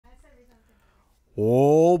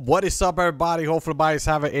Oh, what is up, everybody? Hopefully, everybody's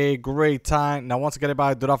having a great time. Now, once again,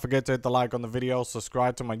 everybody, do not forget to hit the like on the video,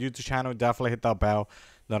 subscribe to my YouTube channel, definitely hit that bell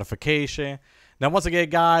notification. Now, once again,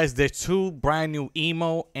 guys, there's two brand new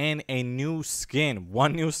emo and a new skin.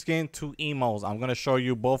 One new skin, two emos. I'm gonna show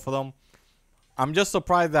you both of them. I'm just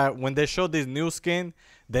surprised that when they showed this new skin,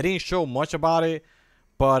 they didn't show much about it,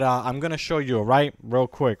 but I'm gonna show you, right, real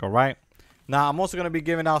quick, all right. Now, I'm also going to be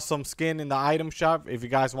giving out some skin in the item shop. If you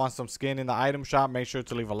guys want some skin in the item shop, make sure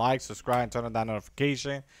to leave a like, subscribe, and turn on that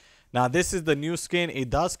notification. Now, this is the new skin. It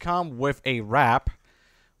does come with a wrap,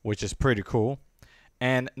 which is pretty cool.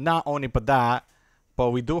 And not only but that, but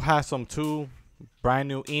we do have some two brand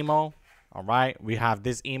new emo. All right. We have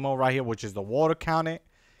this emo right here, which is the water cannon.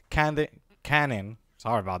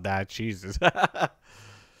 Sorry about that. Jesus. Let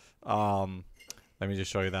me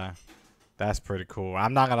just show you that. That's pretty cool.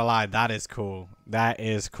 I'm not gonna lie, that is cool. That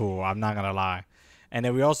is cool. I'm not gonna lie. And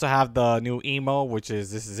then we also have the new emo, which is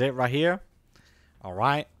this is it right here. All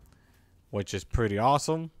right, which is pretty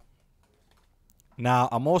awesome. Now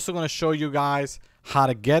I'm also gonna show you guys how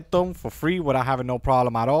to get them for free without having no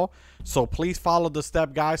problem at all. So please follow the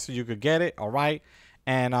step, guys, so you could get it. All right,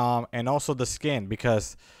 and also the skin,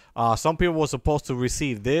 because some people were supposed to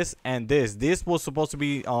receive this and this. This was supposed to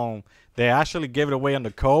be they actually gave it away on the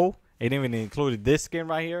code. It didn't even include this skin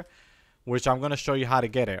right here, which I'm going to show you how to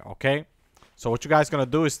get it, okay? So what you guys going to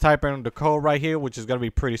do is type in the code right here, which is going to be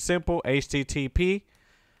pretty simple. HTTP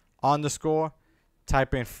 _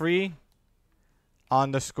 type in free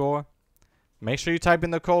 _ make sure you type in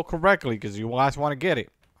the code correctly because you guys want to get it,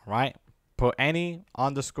 all right? Put any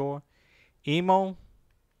 _ emo,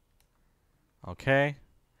 okay?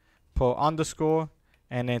 Put _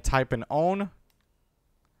 and then type in own,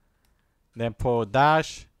 then put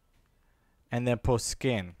dash, and then put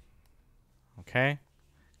skin, okay?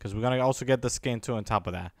 Because we're going to also get the skin too on top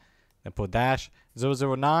of that. Then put dash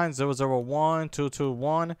 009 001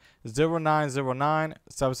 221 0909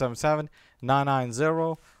 777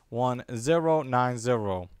 990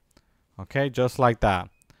 1090. Okay, just like that.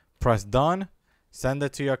 Press done. Send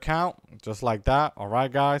it to your account, just like that. All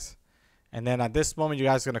right, guys. And then at this moment, you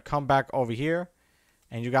guys are going to come back over here,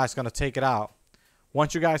 and you guys are going to take it out.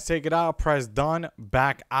 Once you guys take it out, press done,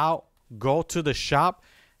 back out. Go to the shop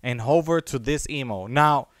and hover to this emo.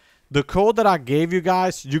 Now, the code that I gave you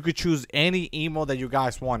guys, you could choose any emo that you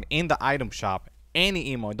guys want in the item shop.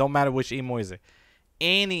 Any emo. It don't matter which emo is it.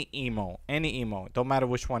 Any emo. Any emo. Don't matter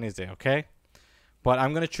which one is it, okay? But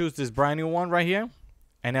I'm going to choose this brand new one right here.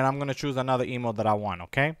 And then I'm going to choose another emo that I want,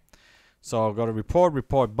 okay? So I'll go to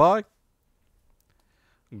report bug.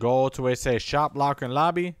 Go to where it says shop, locker, and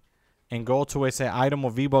lobby. And go to where it says item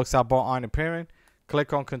or V-Bucks I bought on appearing.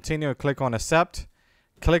 Click on continue and click on accept.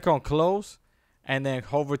 Click on close. And then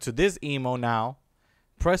hover to this emo now.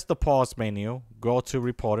 Press the pause menu. Go to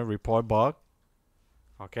report bug.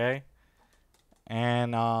 Okay.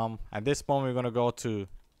 And at this moment, we're going to go to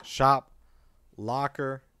shop,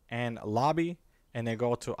 locker, and lobby. And then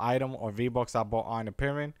go to item or V-Bucks I bought on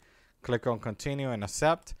appearing. Click on continue and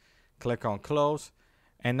accept. Click on close.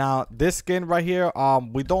 And now this skin right here,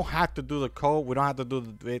 we don't have to do the code. We don't have to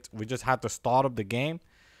do it. We just have to start up the game.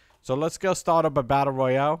 So let's go start up a battle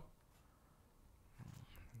royale.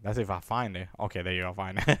 That's if I find it. Okay, there you go.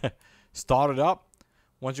 Find it. Start it up.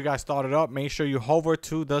 Once you guys start it up, make sure you hover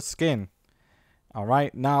to the skin. All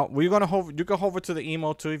right. Now we're gonna hover. You can hover to the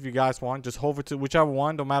emo too if you guys want. Just hover to whichever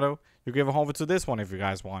one. No matter. You can even hover to this one if you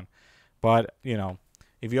guys want. But you know,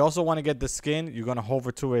 if you also want to get the skin, you're gonna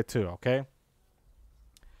hover to it too. Okay.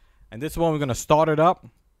 And this one, we're going to start it up.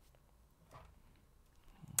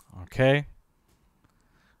 Okay.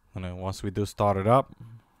 And then once we do start it up.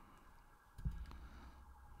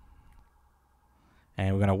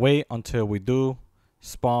 And we're going to wait until we do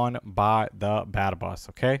spawn by the battle bus.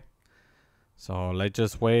 Okay. So let's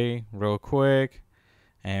just wait real quick.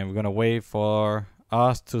 And we're going to wait for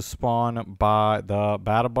us to spawn by the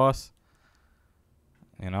battle bus.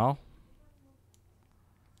 You know.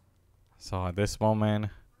 So at this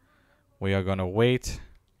moment, we are going to wait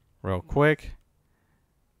real quick.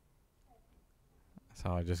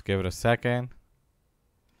 So I'll just give it a second.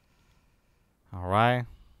 All right.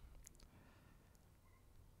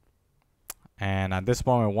 And at this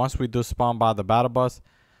moment, once we do spawn by the battle bus,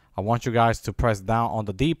 I want you guys to press down on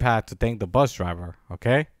the D-pad to thank the bus driver.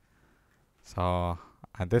 Okay. So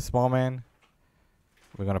at this moment,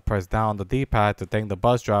 we're going to press down on the D-pad to thank the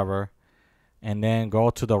bus driver. And then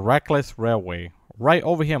go to the Reckless Railway. Right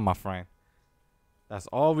over here, my friend. That's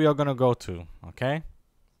all we are going to go to, okay?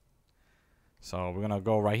 So we're going to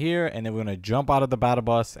go right here, and then we're going to jump out of the battle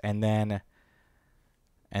bus, and then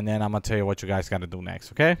I'm going to tell you what you guys got to do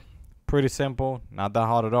next, okay? Pretty simple. Not that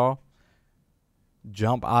hard at all.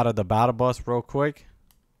 Jump out of the battle bus real quick.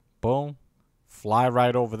 Boom. Fly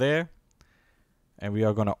right over there. And we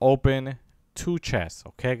are going to open 2 chests.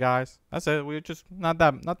 Okay, guys? That's it. We're just not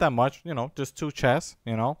that much. You know, just 2 chests.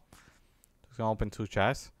 You know. Just going to open 2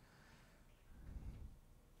 chests.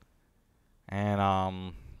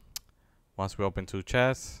 And once we open 2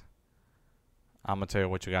 chests, I'm going to tell you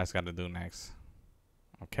what you guys got to do next.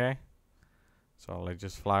 Okay? So let's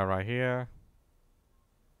just fly right here.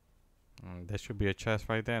 There should be a chest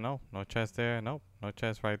right there. No, no chest there. Nope, no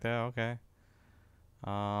chest right there. Okay.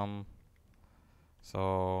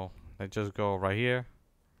 So let's just go right here.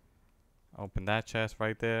 Open that chest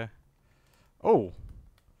right there. Oh.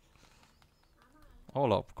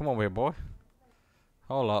 Hold up. Come over here, boy.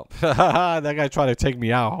 Hold up. That guy tried to take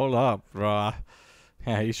me out. Hold up, bro.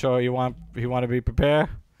 Yeah, you sure you want to be prepared?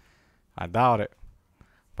 I doubt it.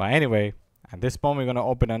 But anyway, at this moment we're gonna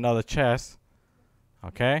open another chest.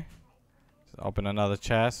 Okay. Open another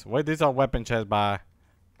chest. Wait, these are weapon chests by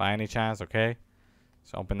any chance? Okay,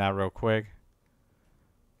 so open that real quick.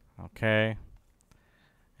 Okay,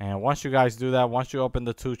 and once you guys do that, once you open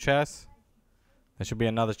the 2 chests, there should be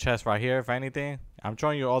another chest right here. If anything, I'm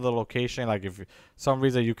showing you all the location. Like if some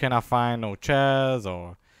reason you cannot find no chest,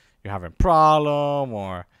 or you're having problem,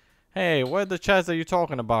 or hey, where's the chest that you're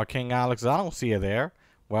talking about, King Alex? I don't see it there.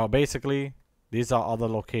 Well, basically these are other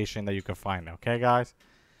locations that you can find. Okay, guys.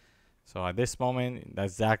 So at this moment,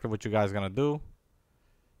 that's exactly what you guys are going to do.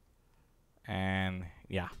 And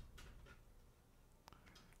yeah.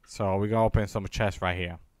 So we're going to open some chests right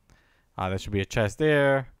here. There should be a chest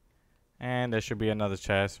there. And there should be another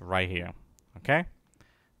chest right here. Okay.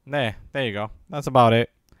 There you go. That's about it.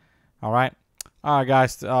 All right. All right,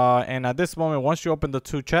 guys. And at this moment, once you open the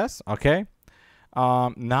 2 chests, okay.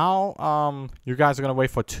 Now you guys are going to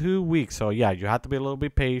wait for 2 weeks. So yeah, you have to be a little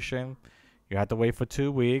bit patient. You have to wait for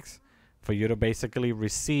 2 weeks for you to basically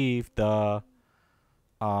receive the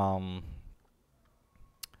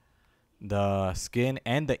skin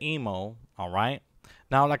and the emo. All right.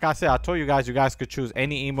 Now, like I said, I told you guys could choose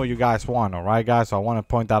any emo you guys want. All right, guys. So I want to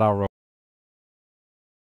point that out real.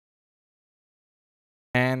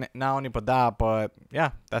 And not only but that, but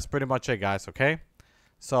yeah, that's pretty much it, guys. Okay.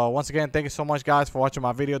 So once again, thank you so much, guys, for watching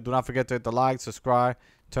my video. Do not forget to hit the like, subscribe,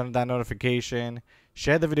 turn on that notification,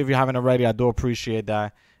 share the video if you haven't already. I do appreciate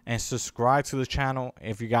that. And subscribe to the channel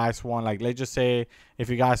if you guys want, like, let's just say if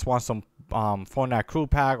you guys want some Fortnite crew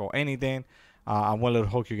pack or anything, I'm willing to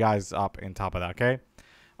hook you guys up in top of that. Okay.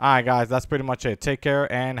 All right, guys, that's pretty much it. Take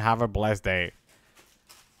care and have a blessed day.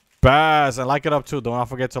 Baz, and like it up too. Don't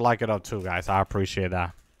forget to like it up too, guys. I appreciate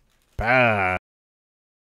that. Baz.